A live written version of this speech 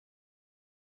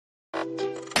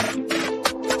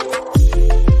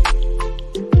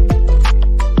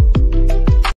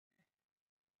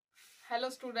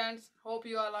students, hope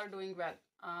you all are doing well.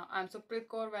 I'm Supreet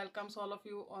Kaur, welcomes all of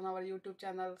you on our YouTube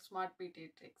channel Smart PTE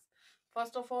Tricks.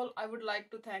 First of all, I would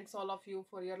like to thank all of you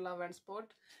for your love and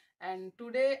support. And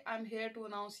today I'm here to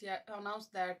announce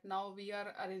that now we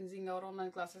are arranging our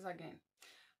online classes again.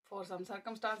 For some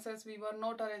circumstances, we were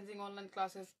not arranging online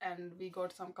classes and we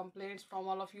got some complaints from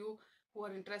all of you who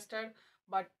are interested.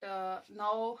 But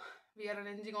now we are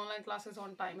arranging online classes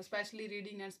on time, especially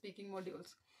reading and speaking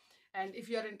modules. And if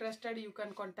you are interested, you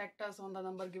can contact us on the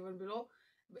number given below,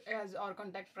 as our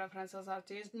contact preferences are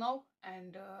changed now.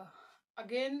 And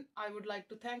again, I would like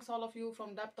to thank all of you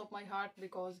from depth of my heart,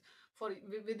 because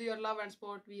with your love and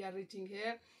support we are reaching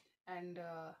here. And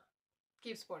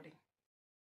keep supporting.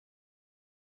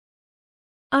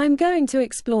 I'm going to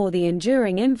explore the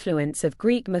enduring influence of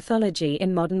Greek mythology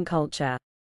in modern culture.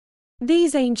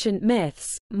 These ancient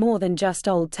myths, more than just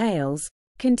old tales,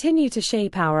 continue to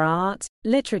shape our art,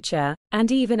 literature,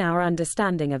 and even our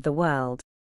understanding of the world.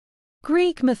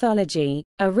 Greek mythology,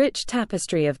 a rich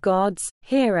tapestry of gods,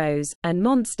 heroes, and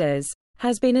monsters,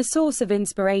 has been a source of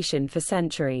inspiration for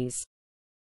centuries.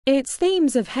 Its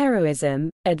themes of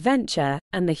heroism, adventure,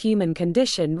 and the human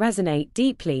condition resonate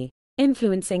deeply,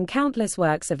 influencing countless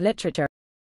works of literature.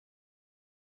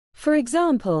 For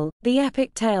example, the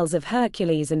epic tales of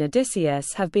Hercules and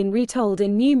Odysseus have been retold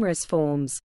in numerous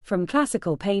forms, from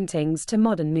classical paintings to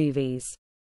modern movies.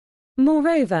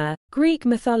 Moreover, Greek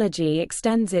mythology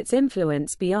extends its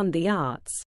influence beyond the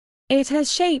arts. It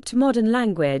has shaped modern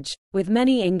language, with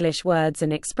many English words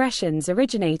and expressions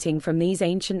originating from these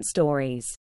ancient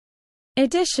stories.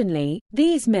 Additionally,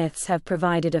 these myths have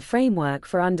provided a framework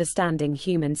for understanding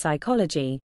human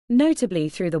psychology, notably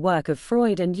through the work of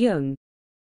Freud and Jung.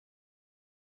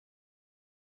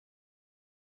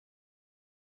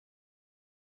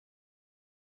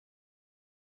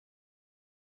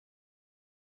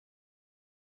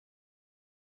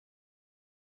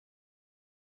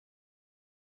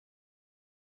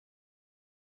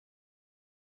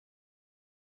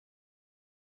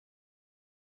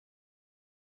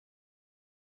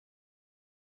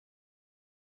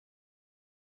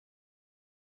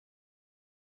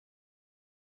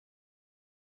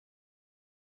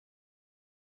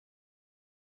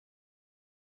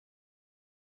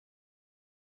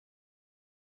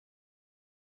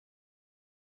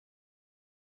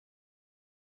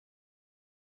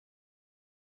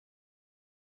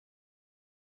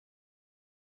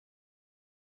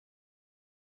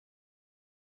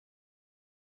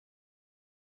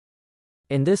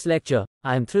 In this lecture,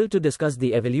 I am thrilled to discuss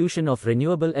the evolution of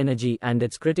renewable energy and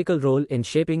its critical role in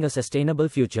shaping a sustainable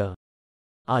future.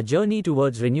 Our journey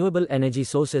towards renewable energy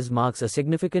sources marks a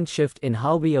significant shift in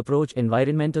how we approach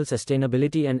environmental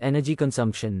sustainability and energy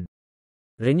consumption.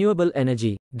 Renewable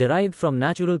energy, derived from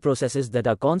natural processes that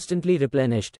are constantly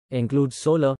replenished, includes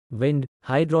solar, wind,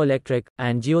 hydroelectric,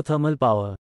 and geothermal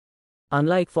power.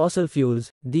 Unlike fossil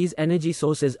fuels, these energy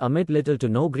sources emit little to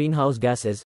no greenhouse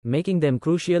gases, making them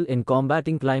crucial in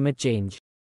combating climate change.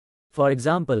 For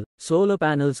example, solar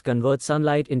panels convert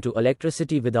sunlight into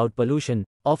electricity without pollution,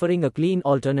 offering a clean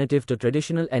alternative to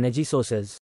traditional energy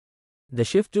sources. The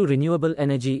shift to renewable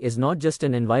energy is not just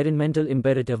an environmental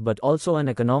imperative but also an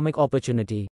economic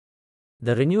opportunity.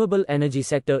 The renewable energy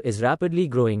sector is rapidly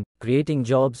growing, creating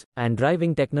jobs, and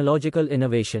driving technological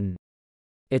innovation.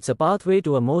 It's a pathway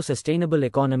to a more sustainable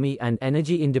economy and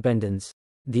energy independence.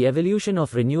 The evolution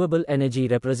of renewable energy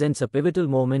represents a pivotal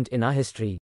moment in our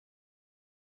history.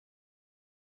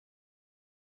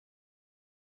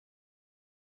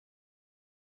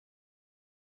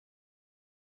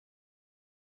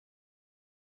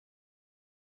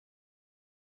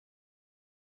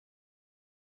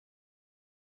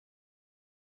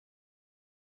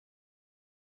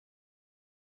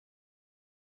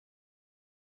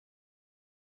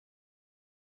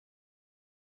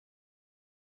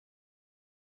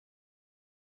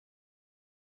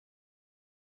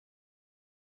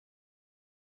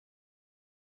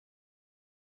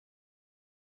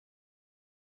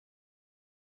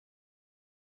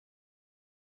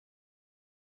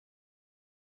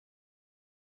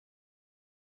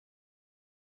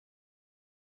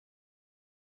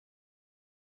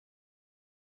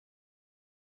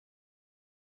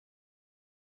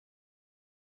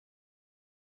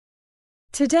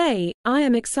 Today, I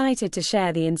am excited to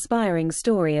share the inspiring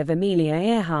story of Amelia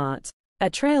Earhart, a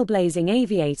trailblazing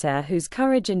aviator whose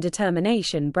courage and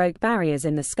determination broke barriers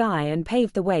in the sky and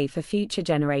paved the way for future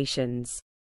generations.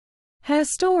 Her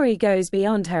story goes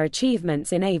beyond her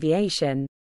achievements in aviation.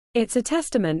 It's a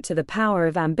testament to the power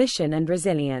of ambition and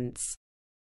resilience.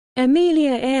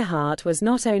 Amelia Earhart was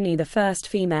not only the first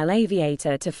female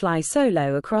aviator to fly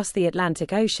solo across the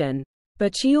Atlantic Ocean,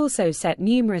 but she also set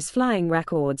numerous flying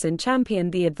records and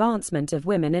championed the advancement of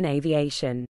women in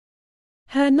aviation.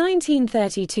 Her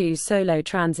 1932 solo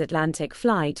transatlantic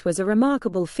flight was a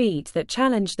remarkable feat that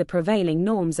challenged the prevailing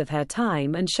norms of her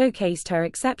time and showcased her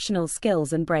exceptional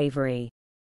skills and bravery.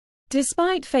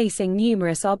 Despite facing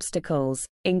numerous obstacles,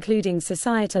 including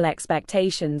societal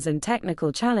expectations and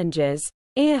technical challenges,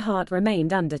 Earhart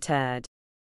remained undeterred.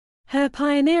 Her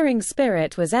pioneering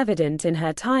spirit was evident in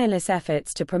her tireless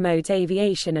efforts to promote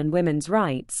aviation and women's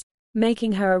rights,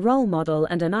 making her a role model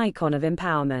and an icon of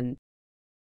empowerment.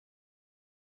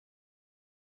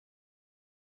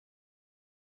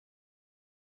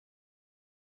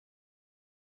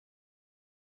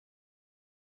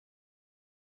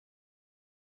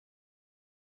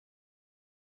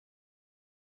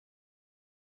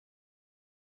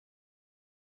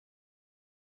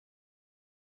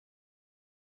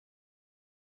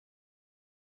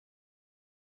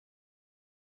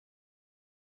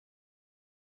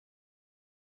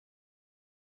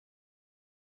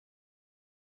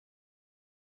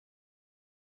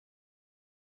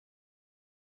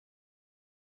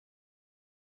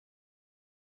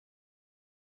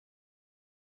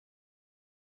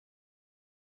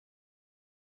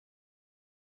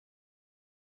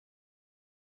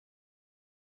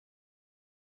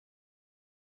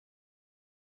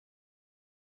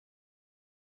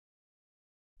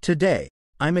 Today,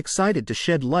 I'm excited to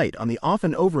shed light on the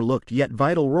often overlooked yet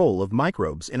vital role of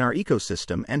microbes in our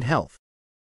ecosystem and health.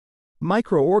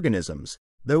 Microorganisms,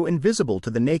 though invisible to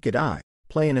the naked eye,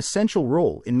 play an essential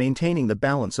role in maintaining the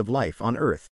balance of life on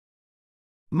Earth.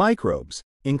 Microbes,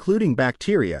 including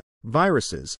bacteria,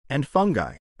 viruses, and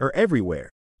fungi, are everywhere,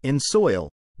 in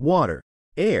soil, water,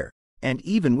 air, and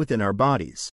even within our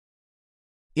bodies.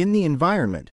 In the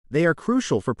environment, they are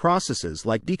crucial for processes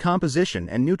like decomposition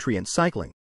and nutrient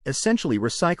cycling, essentially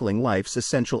recycling life's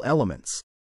essential elements.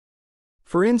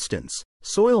 For instance,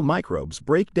 soil microbes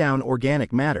break down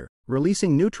organic matter,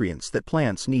 releasing nutrients that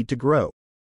plants need to grow.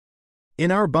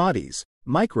 In our bodies,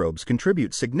 microbes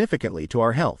contribute significantly to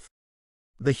our health.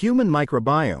 The human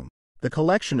microbiome, the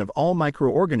collection of all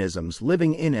microorganisms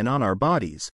living in and on our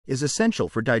bodies, is essential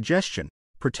for digestion,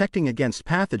 protecting against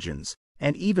pathogens,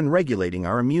 and even regulating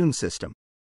our immune system.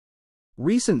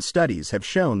 Recent studies have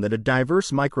shown that a diverse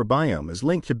microbiome is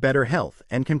linked to better health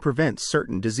and can prevent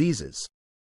certain diseases.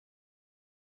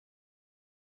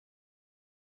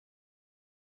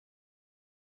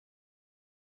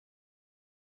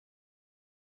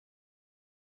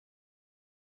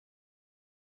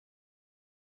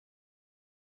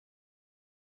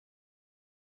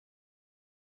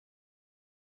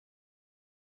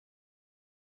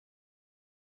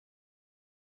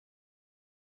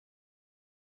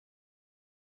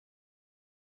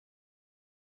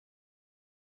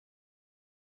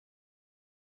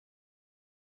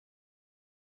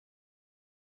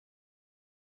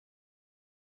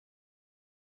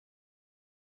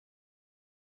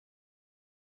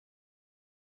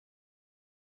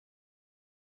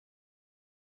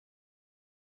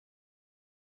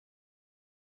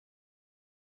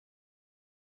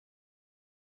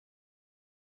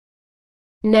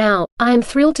 Now, I am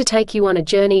thrilled to take you on a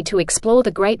journey to explore the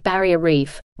Great Barrier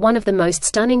Reef, one of the most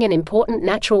stunning and important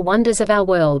natural wonders of our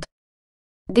world.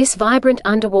 This vibrant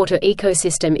underwater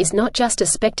ecosystem is not just a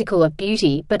spectacle of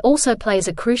beauty but also plays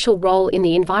a crucial role in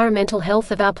the environmental health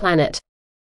of our planet.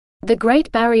 The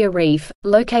Great Barrier Reef,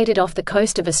 located off the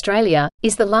coast of Australia,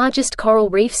 is the largest coral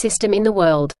reef system in the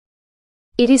world.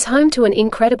 It is home to an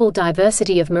incredible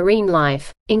diversity of marine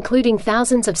life, including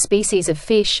thousands of species of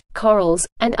fish, corals,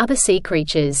 and other sea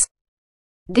creatures.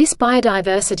 This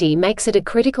biodiversity makes it a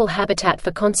critical habitat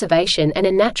for conservation and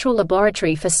a natural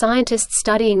laboratory for scientists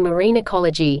studying marine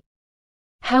ecology.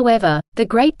 However, the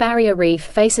Great Barrier Reef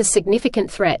faces significant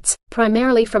threats,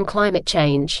 primarily from climate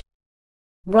change.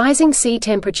 Rising sea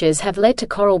temperatures have led to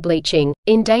coral bleaching,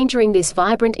 endangering this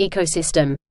vibrant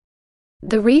ecosystem.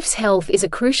 The reef's health is a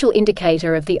crucial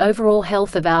indicator of the overall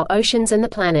health of our oceans and the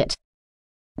planet.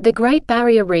 The Great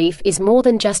Barrier Reef is more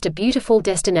than just a beautiful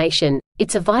destination,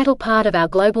 it's a vital part of our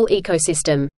global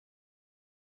ecosystem.